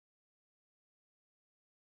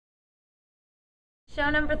Show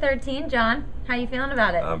number 13, John. How you feeling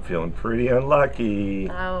about it? I'm feeling pretty unlucky.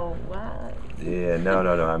 Oh, what? Yeah, no.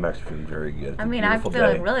 I'm actually feeling very good. I mean, I'm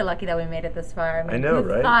feeling really lucky that we made it this far. I know, who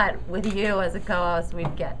right? thought with you as a co-host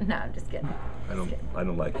we'd get... No, I'm just kidding. I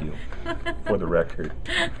don't like you. For the record.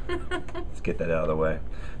 Let's get that out of the way.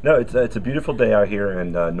 No, it's a beautiful day out here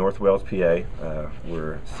in North Wales, PA.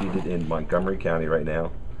 We're seated in Montgomery County right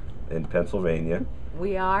now, in Pennsylvania.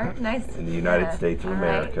 We are. Nice. In the United States of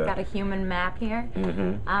America. Got a human map here.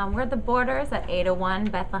 Mm-hmm. We're at the borders at 801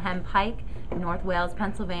 Bethlehem Pike, North Wales,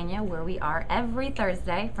 Pennsylvania, where we are every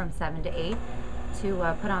Thursday from 7 to 8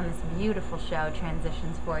 to put on this beautiful show,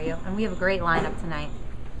 Transitions, for you. And we have a great lineup tonight.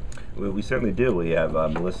 We certainly do. We have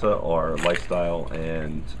Melissa, our lifestyle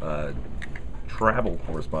and travel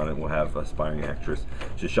correspondent. We'll have aspiring actress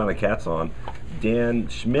Shoshana Katz on. Dan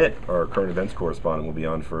Schmidt, our current events correspondent, will be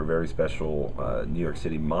on for a very special New York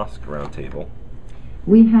City Mosque Roundtable.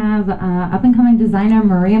 We have up-and-coming designer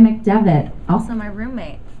Maria McDevitt. Also my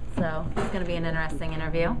roommate, so it's going to be an interesting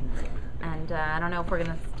interview. And I don't know if we're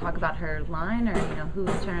going to talk about her line or whose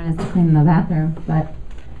turn it is to clean the bathroom, but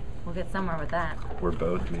we'll get somewhere with that. Or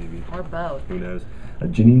both, maybe. Or both. Who knows?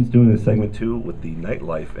 Janine's doing a segment too with the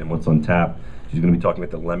nightlife and what's on tap. She's going to be talking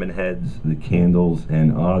about the Lemonheads, the Candles,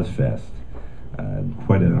 and Ozfest.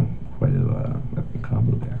 Quite a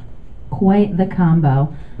combo there. Quite the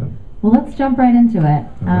combo. Well, let's jump right into it.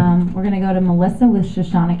 We're going to go to Melissa with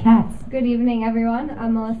Shoshana Katz. Good evening, everyone.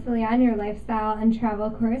 I'm Melissa Leon, your lifestyle and travel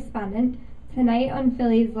correspondent. Tonight on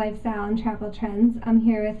Philly's Lifestyle and Travel Trends, I'm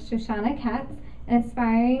here with Shoshana Katz, an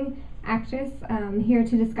aspiring actress here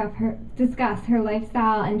to discuss her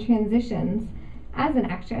lifestyle and transitions as an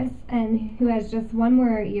actress, and who has just one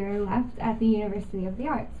more year left at the University of the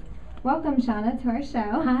Arts. Welcome, Shauna, to our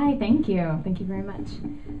show. Hi, thank you. Thank you very much.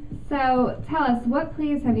 So, tell us, what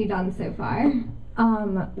plays have you done so far?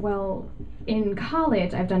 Well, in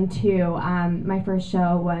college, I've done two. My first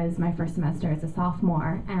show was my first semester as a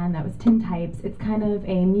sophomore, and that was Tintypes. It's kind of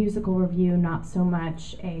a musical review, not so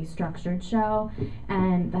much a structured show,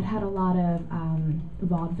 and that had a lot of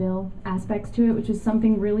vaudeville aspects to it, which is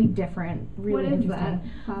something really different, really interesting. What is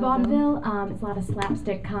that? Vaudeville? It's a lot of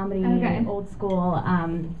slapstick comedy, okay. Old school.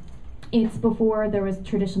 It's before there was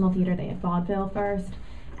traditional theater. They had vaudeville first.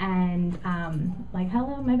 And like,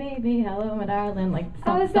 hello my baby, hello my darling, like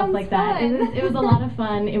stuff like that. It was a lot of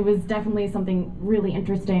fun. It was definitely something really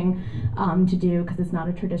interesting to do, because it's not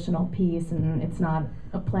a traditional piece and it's not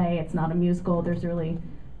a play, it's not a musical. There's really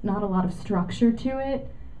not a lot of structure to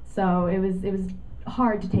it, so it was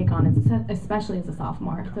hard to take on, especially as a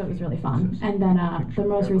sophomore. So it was really fun. And then the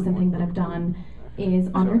most recent thing that I've done is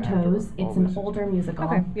On Your Toes. It's an older musical.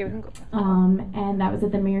 Okay, yeah, we can go. And that was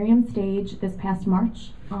at the Miriam stage this past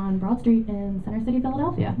March on Broad Street in Center City,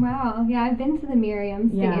 Philadelphia. Wow, yeah, I've been to the Miriam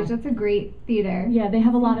stage. Yeah. That's a great theater. Yeah, they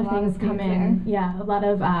have a lot of things come in. There. Yeah, a lot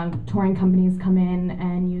of touring companies come in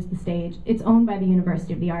and use the stage. It's owned by the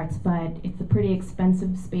University of the Arts, but it's a pretty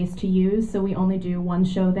expensive space to use, so we only do one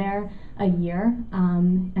show there a year,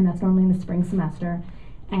 and that's normally in the spring semester.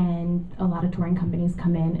 And a lot of touring companies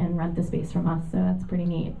come in and rent the space from us, so that's pretty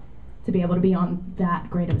neat to be able to be on that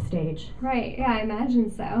great of a stage. Right, yeah, I imagine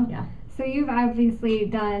so. Yeah. So you've obviously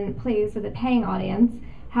done plays with a paying audience.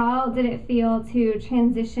 How did it feel to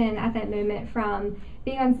transition at that moment from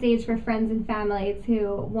being on stage for friends and family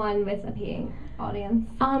to one with a paying audience?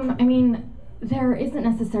 I mean, there isn't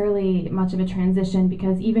necessarily much of a transition,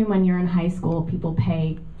 because even when you're in high school, people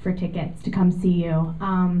pay for tickets to come see you.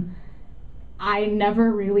 I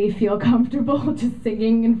never really feel comfortable just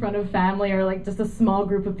singing in front of family or like just a small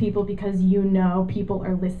group of people, because people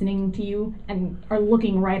are listening to you and are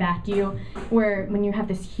looking right at you, where when you have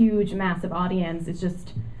this huge, massive audience, it's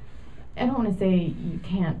just, I don't want to say you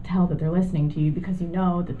can't tell that they're listening to you, because you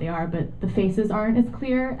know that they are, but the faces aren't as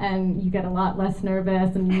clear and you get a lot less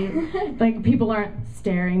nervous, and you, like, people aren't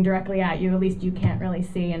staring directly at you, at least you can't really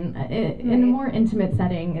see, and in a more intimate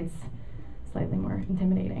setting, it's slightly more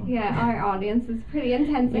intimidating. Yeah, our audience is pretty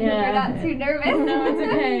intense. We're not too nervous. No, it's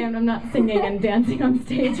okay. I'm not singing and dancing on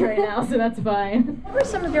stage right now, so that's fine. What were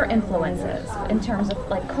some of your influences in terms of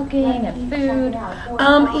like cooking and food?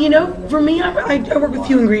 For me, I work with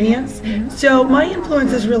few ingredients. So my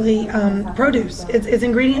influence is really produce. It's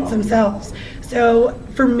ingredients themselves. So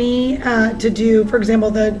for me to do, for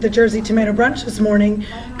example, the Jersey tomato brunch this morning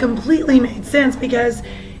completely made sense, because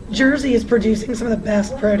Jersey is producing some of the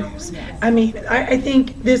best produce. I mean, I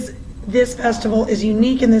think this festival is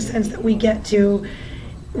unique in the sense that we get to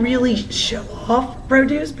really show off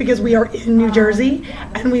produce, because we are in New Jersey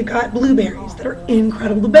and we've got blueberries that are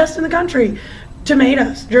incredible, the best in the country.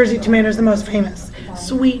 Tomatoes, Jersey tomatoes, the most famous.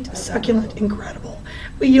 Sweet, succulent, incredible.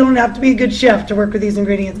 Well, you don't have to be a good chef to work with these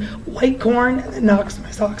ingredients. White corn, and it knocks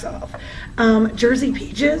my socks off. Jersey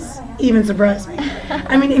peaches even surprised me.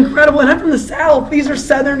 I mean, incredible. And I'm from the South. These are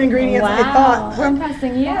Southern ingredients. I thought, We're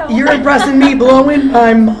impressing you. you're impressing me, blowing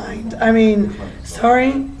my mind. I mean,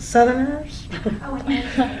 sorry, Southerners.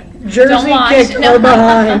 Jersey kicked our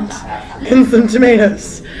behind and some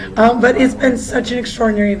tomatoes. But it's been such an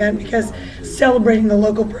extraordinary event because celebrating the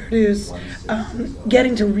local produce,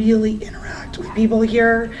 getting to really interact with people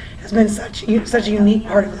here has been such a unique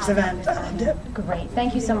part of this event. I loved it. Great.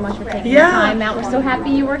 Thank you so much for taking Yeah. the time out. We're so happy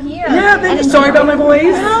you were here. Yeah, thank you. And Sorry about my voice.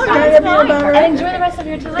 No, Can I it's have you fine. about it? And enjoy the rest of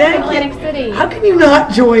your time Thank in you. Atlantic City. How can you not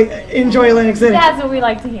enjoy Atlantic City? That's what we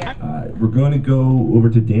like to hear. We're going to go over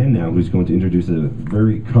to Dan now, who's going to introduce a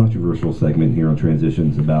very controversial segment here on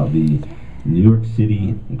Transitions about the New York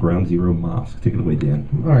City Ground Zero Mosque. Take it away, Dan.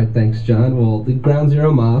 All right, thanks, John. Well, the Ground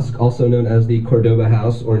Zero Mosque, also known as the Cordoba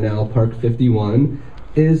House, or now Park 51,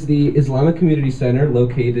 is the Islamic Community Center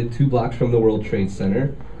located 2 blocks from the World Trade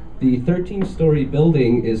Center. The 13-story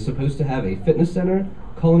building is supposed to have a fitness center,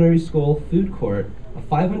 culinary school, food court, a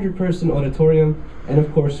 500-person auditorium, and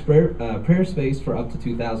of course prayer space for up to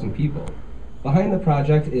 2,000 people. Behind the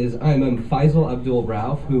project is Imam Faisal Abdul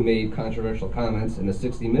Rauf, who made controversial comments in a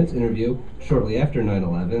 60 Minutes interview shortly after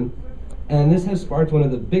 9/11. And this has sparked one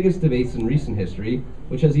of the biggest debates in recent history,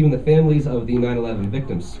 which has even the families of the 9/11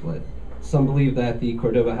 victims split. Some believe that the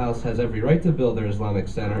Cordoba House has every right to build their Islamic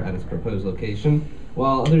center at its proposed location,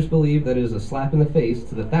 while others believe that it is a slap in the face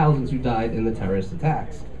to the thousands who died in the terrorist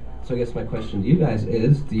attacks. So I guess my question to you guys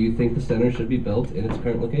is, do you think the center should be built in its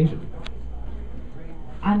current location?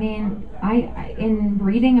 I mean, I in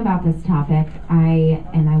reading about this topic, I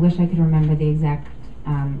wish I could remember the exact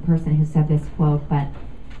person who said this quote, but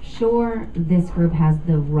sure, this group has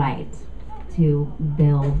the right to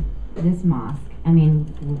build this mosque. I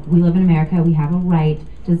mean, we live in America, we have a right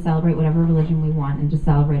to celebrate whatever religion we want and to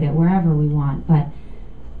celebrate it wherever we want, but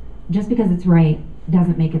just because it's right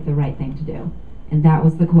doesn't make it the right thing to do. And that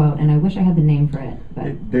was the quote, and I wish I had the name for it.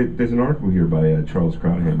 But There's an article here by Charles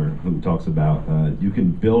Krauthammer who talks about you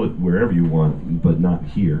can build it wherever you want, but not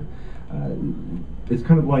here. It's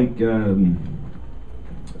kind of like,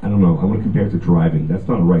 I don't know, I want to compare it to driving. That's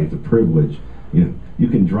not a right, it's a privilege. You know, you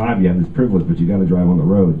can drive, you have this privilege, but you got to drive on the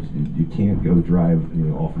road. You can't go drive,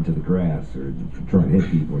 off into the grass or try and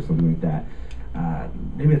hit people or something like that.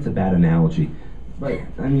 Maybe it's a bad analogy, but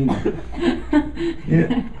I mean,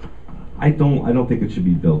 yeah. I don't think it should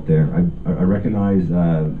be built there. I recognize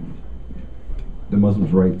the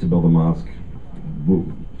Muslims' right to build a mosque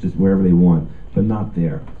just wherever they want, but not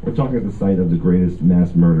there. We're talking at the site of the greatest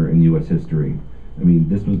mass murder in U.S. history. I mean,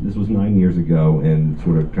 this was 9 years ago, and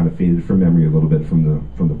sort of kind of faded from memory a little bit from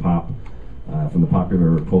the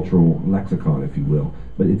popular cultural lexicon, if you will.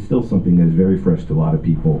 But it's still something that is very fresh to a lot of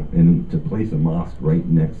people, and to place a mosque right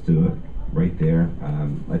next to it, right there,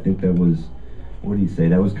 I think that was. What do you say?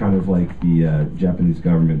 That was kind of like the Japanese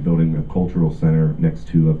government building a cultural center next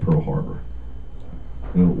to Pearl Harbor,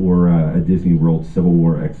 or a Disney World Civil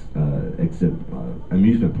War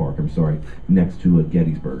amusement park. I'm sorry, next to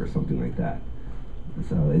Gettysburg or something like that.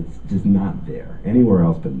 So it's just not there. Anywhere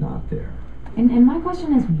else, but not there. And my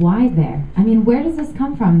question is, why there? I mean, where does this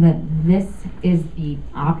come from that this is the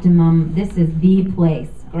optimum, this is the place,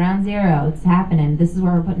 Ground Zero, it's happening, this is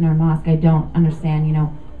where we're putting our mosque? I don't understand,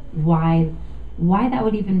 why that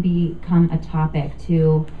would even become a topic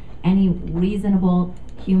to any reasonable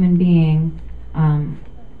human being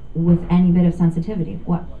with any bit of sensitivity.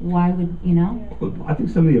 Why would, Well, I think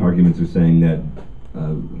some of the arguments are saying that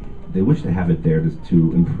they wish to have it there just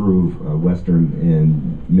to improve Western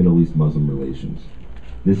and Middle East Muslim relations.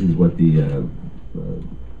 This is what the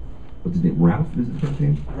what's his name? Ralph is his first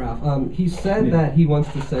name? Ralph. He said that he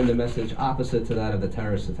wants to send a message opposite to that of the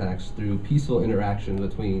terrorist attacks through peaceful interaction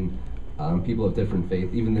between people of different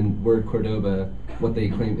faith. Even the word Cordoba, what they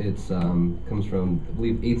claim it's comes from, I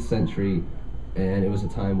believe, 8th century, and it was a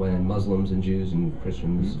time when Muslims and Jews and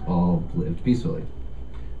Christians all lived peacefully.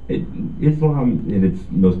 Islam, in its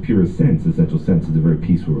most purest sense, essential sense, is a very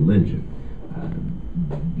peaceful religion.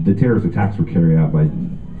 The terrorist attacks were carried out by,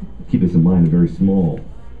 keep this in mind, a very small,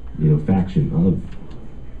 faction of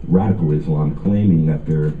radical Islam claiming that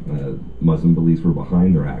their Muslim beliefs were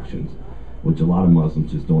behind their actions, which a lot of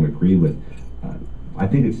Muslims just don't agree with. I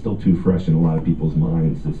think it's still too fresh in a lot of people's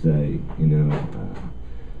minds to say,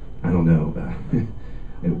 I don't know,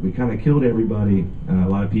 we kind of killed everybody. A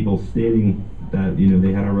lot of people stating that,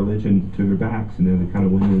 they had our religion to their backs, and then they kind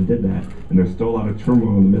of went in and did that. And there's still a lot of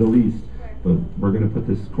turmoil in the Middle East, but we're going to put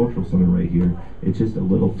this cultural center right here. It's just a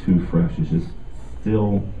little too fresh. It's just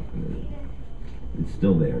still it's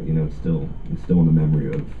still there. You know, it's still in the memory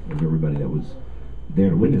of everybody that was there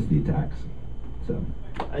to witness the attacks. So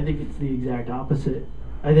I think it's the exact opposite.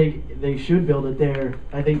 I think they should build it there.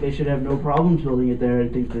 I think they should have no problems building it there. I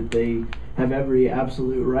think that they have every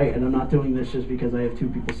absolute right, and I'm not doing this just because I have two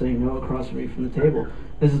people saying no across from me from the table.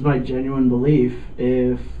 This is my genuine belief.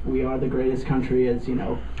 If we are the greatest country, as you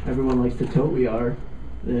know, everyone likes to tote we are,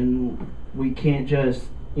 then we can't just,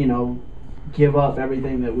 you know, give up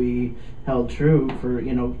everything that we held true for,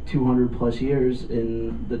 you know, 200 plus years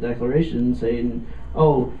in the Declaration, saying,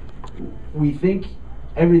 oh, we think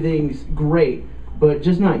everything's great, but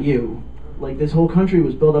just not you. Like, this whole country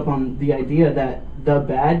was built up on the idea that the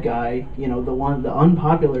bad guy, you know, the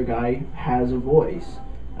unpopular guy, has a voice.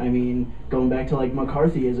 I mean, going back to like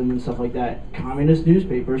McCarthyism and stuff like that, communist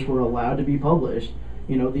newspapers were allowed to be published.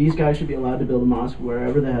 You know, these guys should be allowed to build a mosque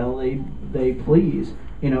wherever the hell they please.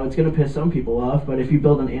 You know, it's going to piss some people off, but if you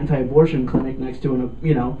build an anti-abortion clinic next to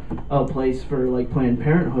a place for like Planned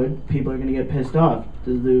Parenthood, people are going to get pissed off.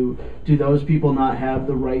 Do those people not have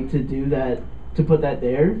the right to do that, to put that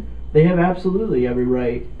there? They have absolutely every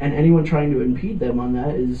right, and anyone trying to impede them on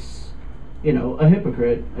that is, you know, a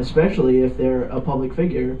hypocrite, especially if they're a public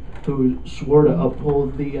figure who swore to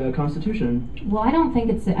uphold the Constitution. Well, I don't think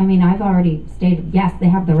it's, I mean, I've already stated, yes, they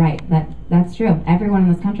have the right. That's true. Everyone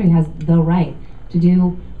in this country has the right to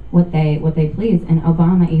do what they please. And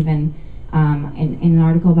Obama even, in an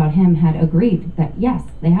article about him, had agreed that, yes,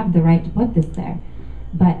 they have the right to put this there.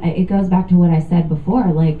 But it goes back to what I said before,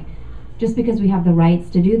 like, just because we have the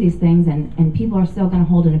rights to do these things and people are still going to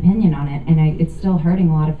hold an opinion on it, and it's still hurting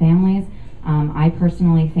a lot of families. I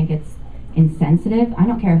personally think it's insensitive. I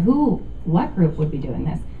don't care what group would be doing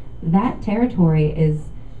this. That territory is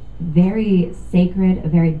very sacred, a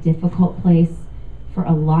very difficult place for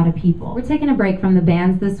a lot of people. We're taking a break from the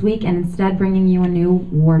bands this week and instead bringing you a new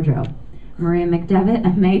wardrobe. Maria McDevitt,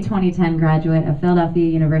 a May 2010 graduate of Philadelphia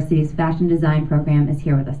University's fashion design program, is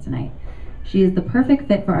here with us tonight. She is the perfect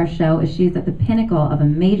fit for our show as she is at the pinnacle of a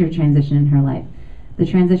major transition in her life, the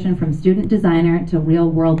transition from student designer to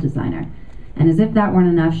real-world designer. And as if that weren't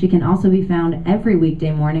enough, she can also be found every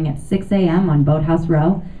weekday morning at 6 a.m. on Boathouse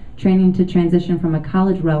Row, training to transition from a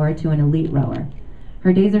college rower to an elite rower.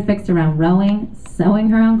 Her days are fixed around rowing, sewing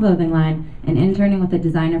her own clothing line, and interning with a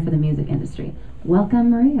designer for the music industry. Welcome,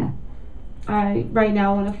 Maria. I right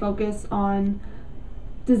now want to focus on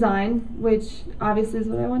design, which obviously is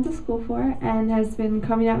what I went to school for and has been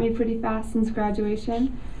coming at me pretty fast since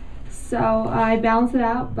graduation. So I balance it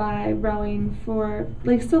out by rowing for,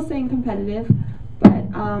 like, still staying competitive, but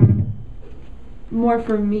more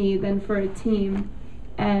for me than for a team,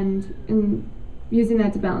 and using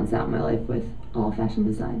that to balance out my life with all fashion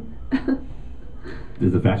design.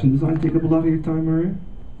 Does the fashion design take up a lot of your time, Maria?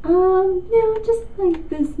 Just like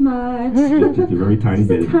this much. Just a very tiny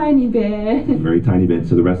bit. A tiny bit. A very tiny bit.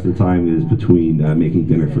 So the rest of the time is between making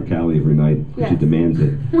dinner for Callie every night, which she demands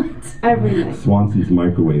it. Every night. Swanson's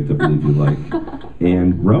microwave, I believe you like,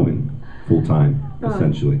 and rowing full time,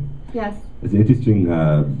 essentially. Yes. It's an interesting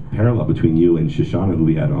parallel between you and Shoshana, who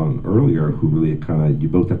we had on earlier, who really you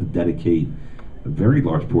both have to dedicate a very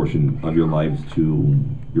large portion of your lives to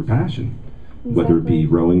your passion. Exactly. Whether it be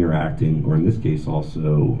rowing or acting, or in this case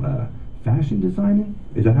also fashion designing.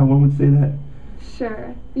 Is that how one would say that?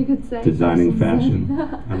 Sure, you could say designing fashion.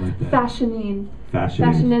 I like that. Fashioning.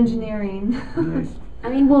 Fashion engineering. Nice. I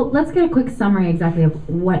mean, well, let's get a quick summary exactly of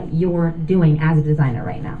what you're doing as a designer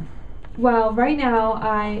right now. Well, right now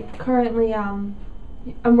I currently I'm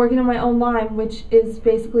working on my own line, which is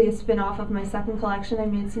basically a spin-off of my second collection I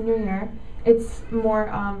made senior year. It's more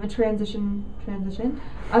a transition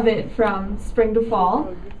of it from spring to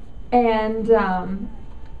fall, and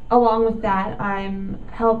along with that, I'm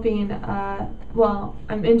helping.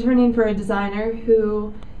 I'm interning for a designer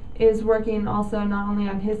who is working also not only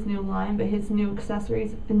on his new line but his new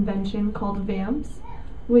accessories invention called Vamps,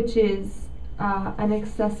 which is an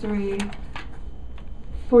accessory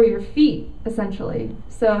for your feet, essentially.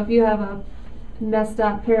 So if you have a messed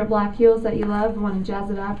up pair of black heels that you love and want to jazz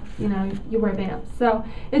it up, you wear Vamps. So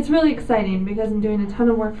it's really exciting because I'm doing a ton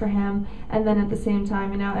of work for him, and then at the same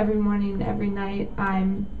time, every morning, every night,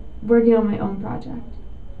 I'm working on my own project.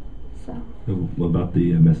 So. What about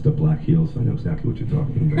the messed up black heels? I know exactly what you're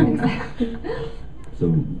talking about. Exactly.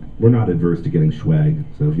 So we're not adverse to getting swag.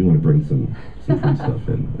 So if you want to bring some free stuff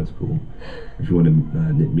in, that's cool. If you want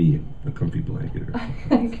to knit me a comfy blanket or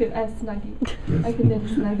something. I could, a Snuggie. Yes. I could knit a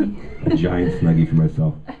Snuggie. A giant Snuggie for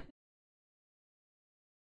myself.